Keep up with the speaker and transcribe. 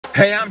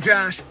Hey, I'm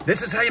Josh.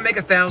 This is how you make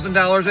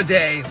 $1,000 a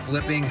day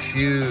flipping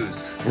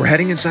shoes. We're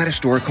heading inside a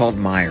store called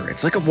Meijer.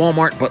 It's like a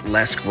Walmart, but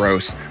less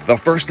gross. The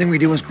first thing we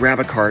do is grab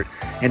a cart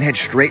and head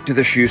straight to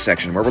the shoe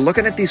section where we're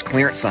looking at these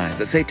clearance signs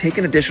that say take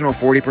an additional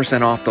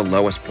 40% off the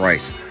lowest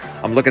price.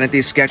 I'm looking at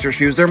these Skechers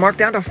shoes. They're marked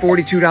down to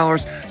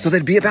 $42, so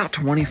they'd be about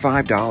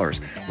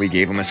 $25. We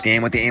gave them a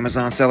scan with the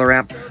Amazon seller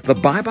app. The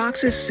buy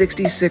box is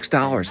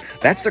 $66.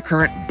 That's the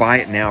current buy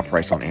it now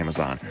price on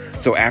Amazon.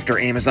 So after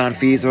Amazon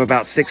fees of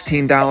about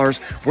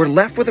 $16, we're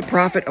left with a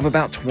profit of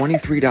about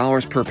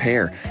 $23 per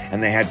pair.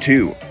 And they had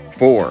 2,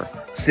 4,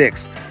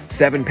 6,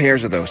 7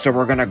 pairs of those. So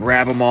we're going to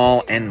grab them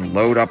all and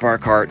load up our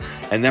cart.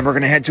 And then we're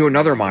going to head to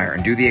another Meijer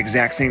and do the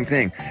exact same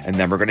thing. And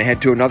then we're going to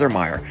head to another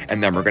Meijer.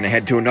 And then we're going to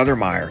head to another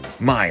Meijer.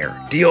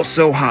 Meijer, deal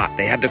so hot,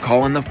 they had to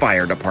call in the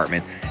fire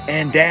department.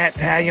 And that's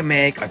how you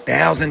make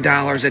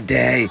 $1,000 a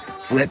day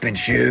flipping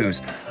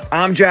shoes.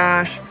 I'm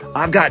Josh.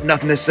 I've got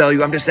nothing to sell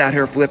you. I'm just out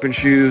here flipping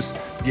shoes.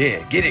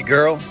 Yeah, get it,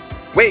 girl.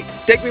 Wait,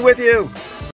 take me with you.